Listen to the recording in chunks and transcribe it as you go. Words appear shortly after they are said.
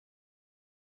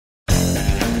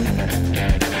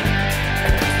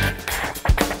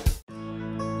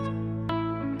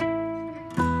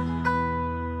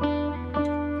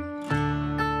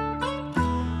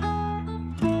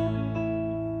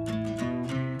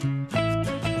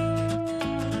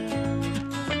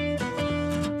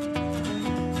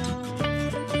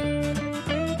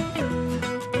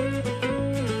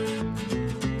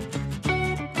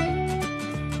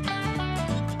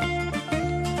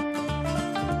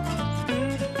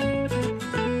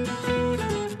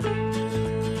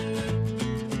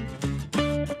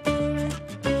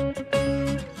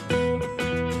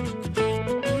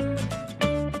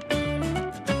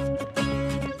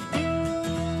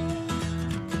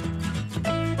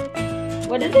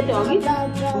What is it, doggy? Bow,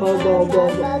 bow, bow, bow.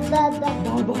 Bow,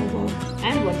 bow, bow.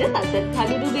 And what does Asad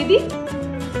Khali do, baby?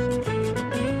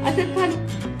 Asad Khali.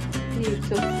 He's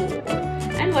so cool.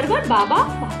 And what about Baba?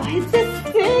 Baba is a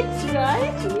 6,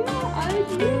 right? Yeah, I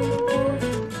do.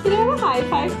 Can I have a high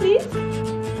five, please?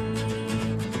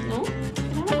 No?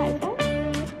 Can I have a high five?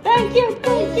 Thank you,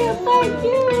 thank you, thank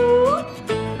you.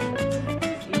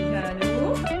 Izhaan,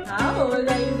 how old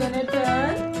are you gonna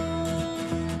turn?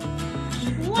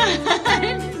 1.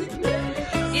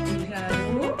 Izhaan,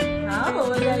 how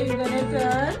old are you gonna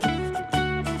turn?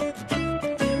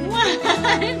 1.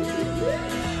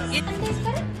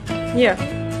 Here.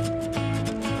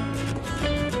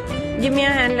 Give me a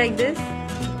hand like this.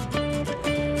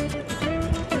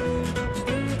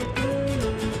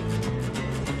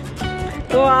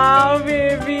 Wow,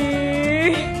 baby.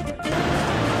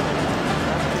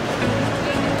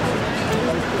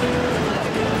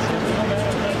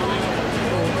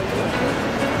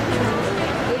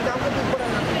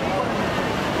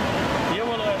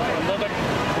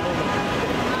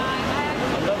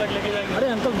 अरे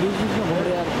uncle बीच बीच में घूम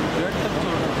रहे यार.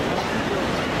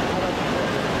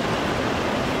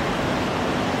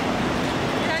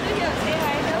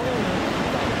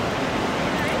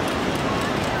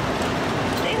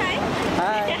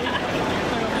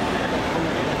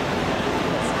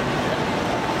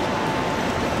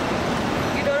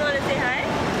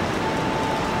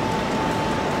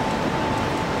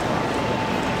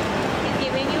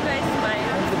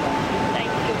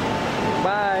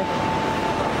 Bye.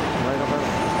 Bye, kapal.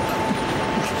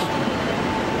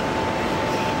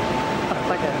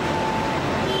 Tak ya.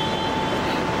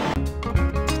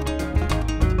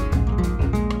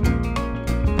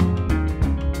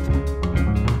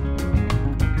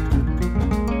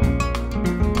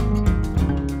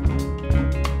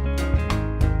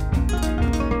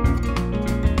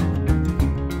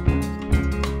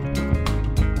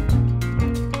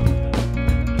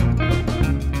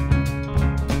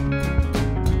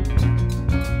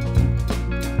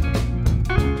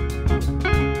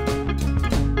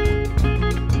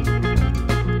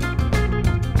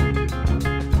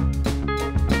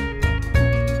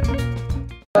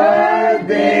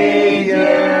 Birthday,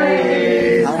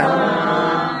 dear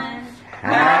Izhaan.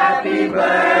 Happy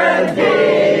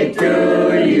birthday to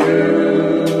you.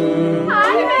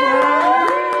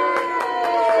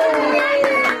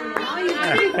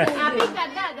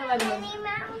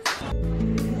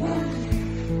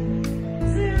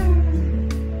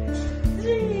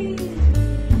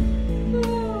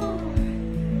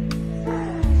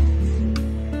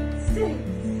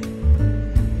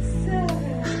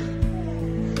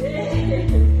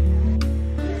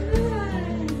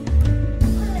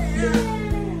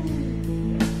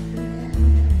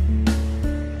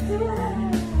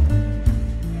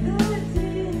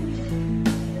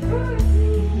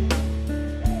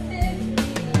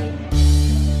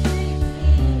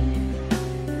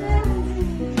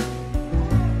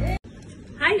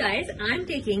 Hi guys, I'm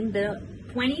taking the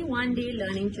 21-day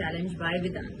learning challenge by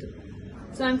Vedanta.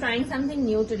 So I'm trying something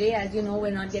new today. As you know,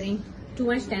 we're not getting too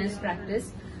much tennis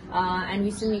practice and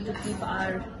we still need to keep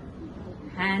our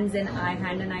hand and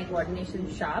eye coordination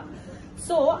sharp.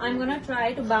 So I'm gonna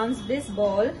try to bounce this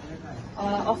ball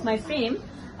off my frame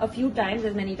a few times,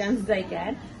 as many times as I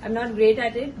can. I'm not great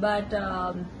at it, but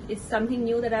it's something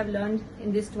new that I've learned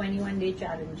in this 21-day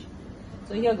challenge.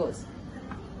 So here goes.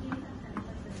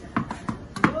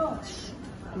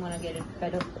 I'm gonna get it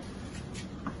better.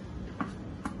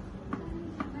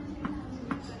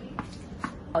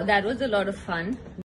 Oh, that was a lot of fun.